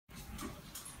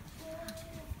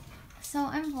So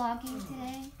I'm vlogging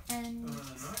today and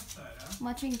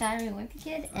watching Diary of a Wimpy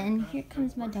Kid, and here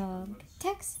comes my dog.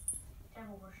 Tex?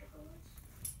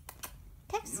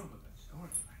 Tex?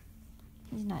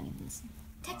 He's not even listening.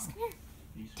 Tex, come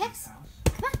here. Tex,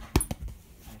 come on.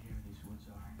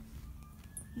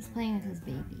 He's playing with his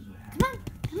baby. Come on,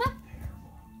 come on.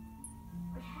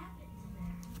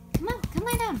 Come on, come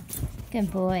lay down. Good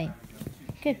boy.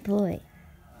 Good boy.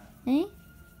 Eh?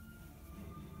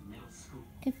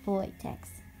 Good boy, Tex.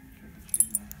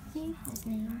 See his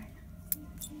name?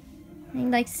 He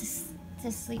likes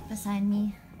to sleep beside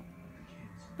me.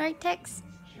 Right, Tex?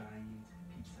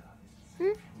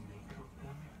 Hmm?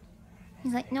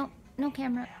 He's like, nope, no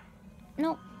camera.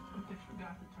 Nope.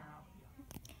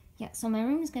 Yeah, so my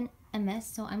room is a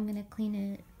mess, so I'm gonna clean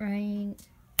it right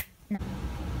now.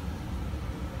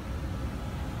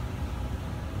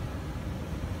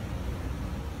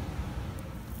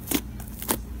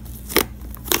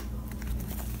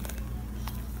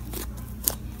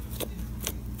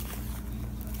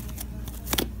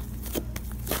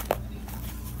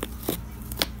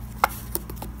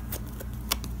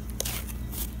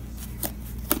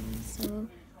 So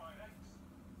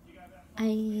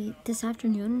this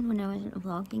afternoon when I was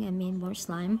vlogging, I made more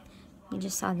slime. You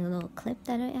just saw the little clip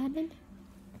that I added.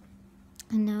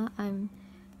 And now I'm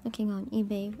looking on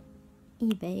eBay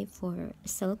for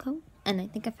silicone, and I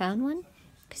think I found one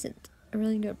because it's a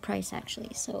really good price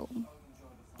actually. So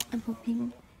I'm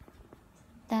hoping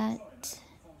that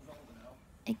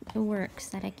it works,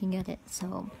 that I can get it.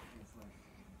 So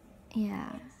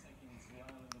yeah.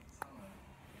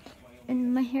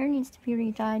 And my hair needs to be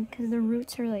re-dyed because the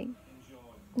roots are like,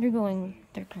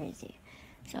 they're crazy.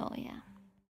 So yeah.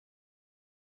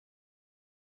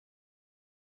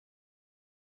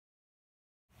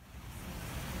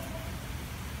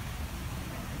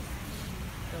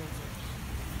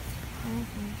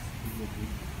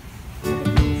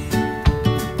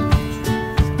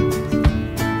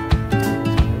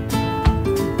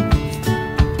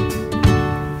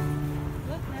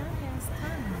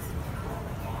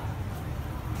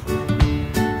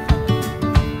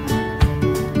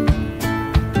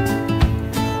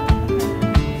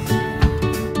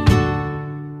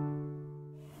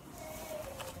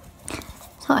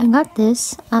 So I got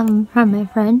this from my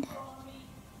friend.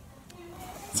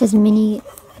 It says mini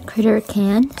critter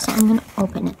can, so I'm gonna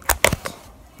open it.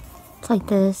 It's like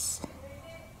this.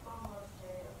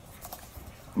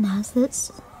 And it has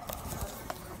this.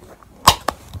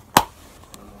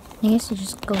 I guess you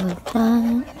just go like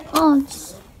that. Oh,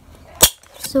 it's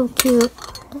so cute.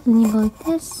 And then you go like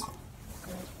this.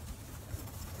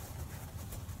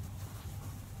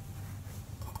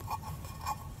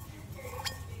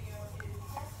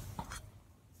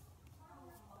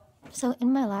 So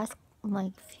in my last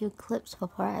few clips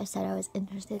before, I said I was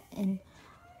interested in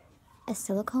a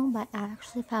silicone, but I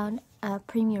actually found a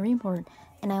Premiere Reborn,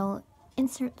 and I will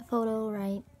insert the photo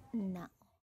right now.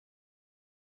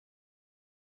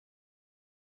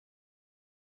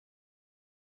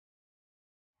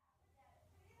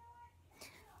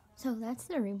 So that's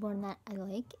the Reborn that I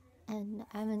like, and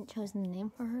I haven't chosen the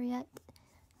name for her yet,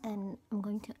 and I'm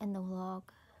going to end the vlog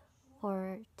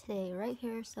for today right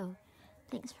here. So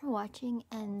thanks for watching,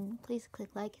 and please click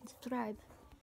like and subscribe.